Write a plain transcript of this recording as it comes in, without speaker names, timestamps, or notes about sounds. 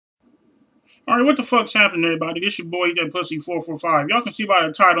Alright, what the fuck's happening, everybody? This your boy, that pussy 445. Y'all can see by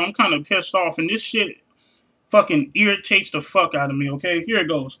the title, I'm kind of pissed off, and this shit fucking irritates the fuck out of me, okay? Here it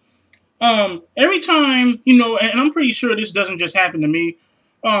goes. Every time, and I'm pretty sure this doesn't just happen to me,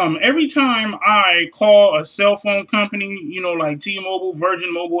 every time I call a cell phone company, like T-Mobile,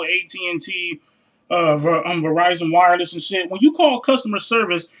 Virgin Mobile, AT&T, Verizon Wireless and shit, when you call customer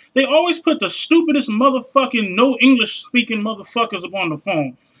service, they always put the stupidest motherfucking no English speaking motherfuckers up on the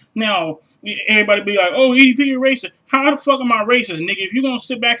phone. Now, everybody be like, oh, EDP, you're racist. How the fuck am I racist, nigga? If you're gonna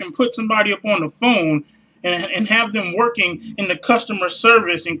sit back and put somebody up on the phone and have them working in the customer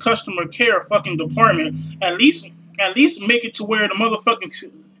service and customer care fucking department, at least make it to where the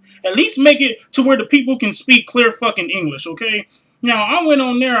motherfucking, at least make it to where the people can speak clear fucking English, okay? Now, I went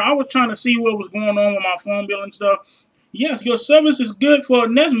on there, I was trying to see what was going on with my phone bill and stuff. Yes, your service is good for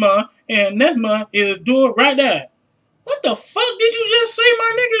Nesma, and Nesma is doing right there. What the fuck did you just say,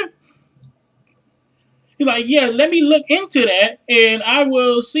 my nigga? He's like, yeah, let me look into that, and I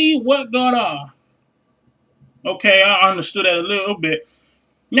will see what going on. Okay, I understood that a little bit.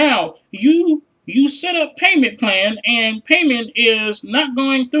 Now, you set up payment plan, and payment is not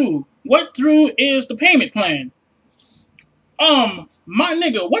going through. What through is the payment plan? My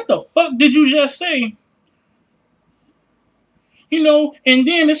nigga, what the fuck did you just say? And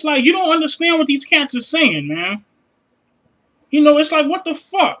then it's like, you don't understand what these cats are saying, man. It's like, what the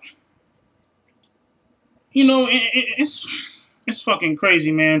fuck? It's fucking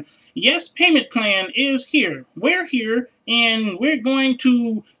crazy, man. Yes, payment plan is here. We're here, and we're going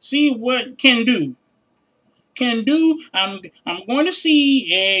to see what can do. I'm going to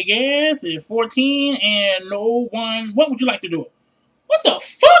see, yes, it's 14 and no one. What would you like to do? What the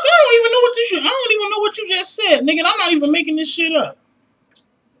fuck? I don't even know what you just said, nigga. I'm not even making this shit up.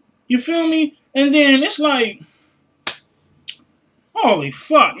 You feel me? And then it's like, holy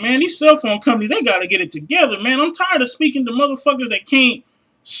fuck, man. These cell phone companies, they gotta get it together, man. I'm tired of speaking to motherfuckers that can't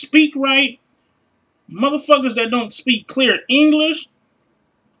speak right. Motherfuckers that don't speak clear English.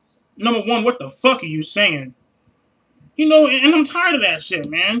 Number one, what the fuck are you saying? And I'm tired of that shit,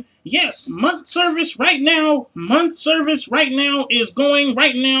 man. Yes, month service right now is going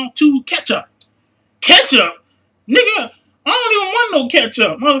right now to ketchup. Ketchup? Nigga, I don't even want no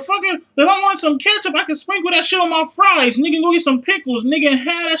ketchup, motherfucker. If I want some ketchup, I can sprinkle that shit on my fries. Nigga, go get some pickles, nigga, and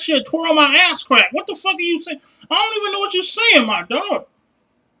have that shit tore on my ass crack. What the fuck are you saying? I don't even know what you're saying, my dog.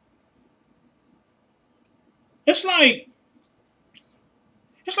 It's like,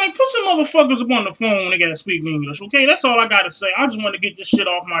 put some motherfuckers up on the phone when they gotta speak English, okay? That's all I gotta say. I just want to get this shit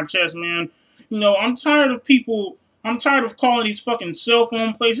off my chest, man. I'm tired of people. I'm tired of calling these fucking cell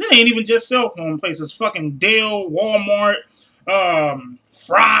phone places. It ain't even just cell phone places. Fucking Dale, Walmart,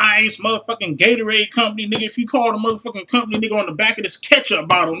 Fry's, motherfucking Gatorade company, nigga. If you call the motherfucking company, nigga, on the back of this ketchup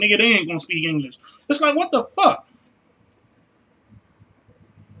bottle, nigga, they ain't gonna speak English. It's like, what the fuck?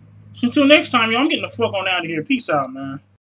 So until next time, y'all, I'm getting the fuck on out of here. Peace out, man.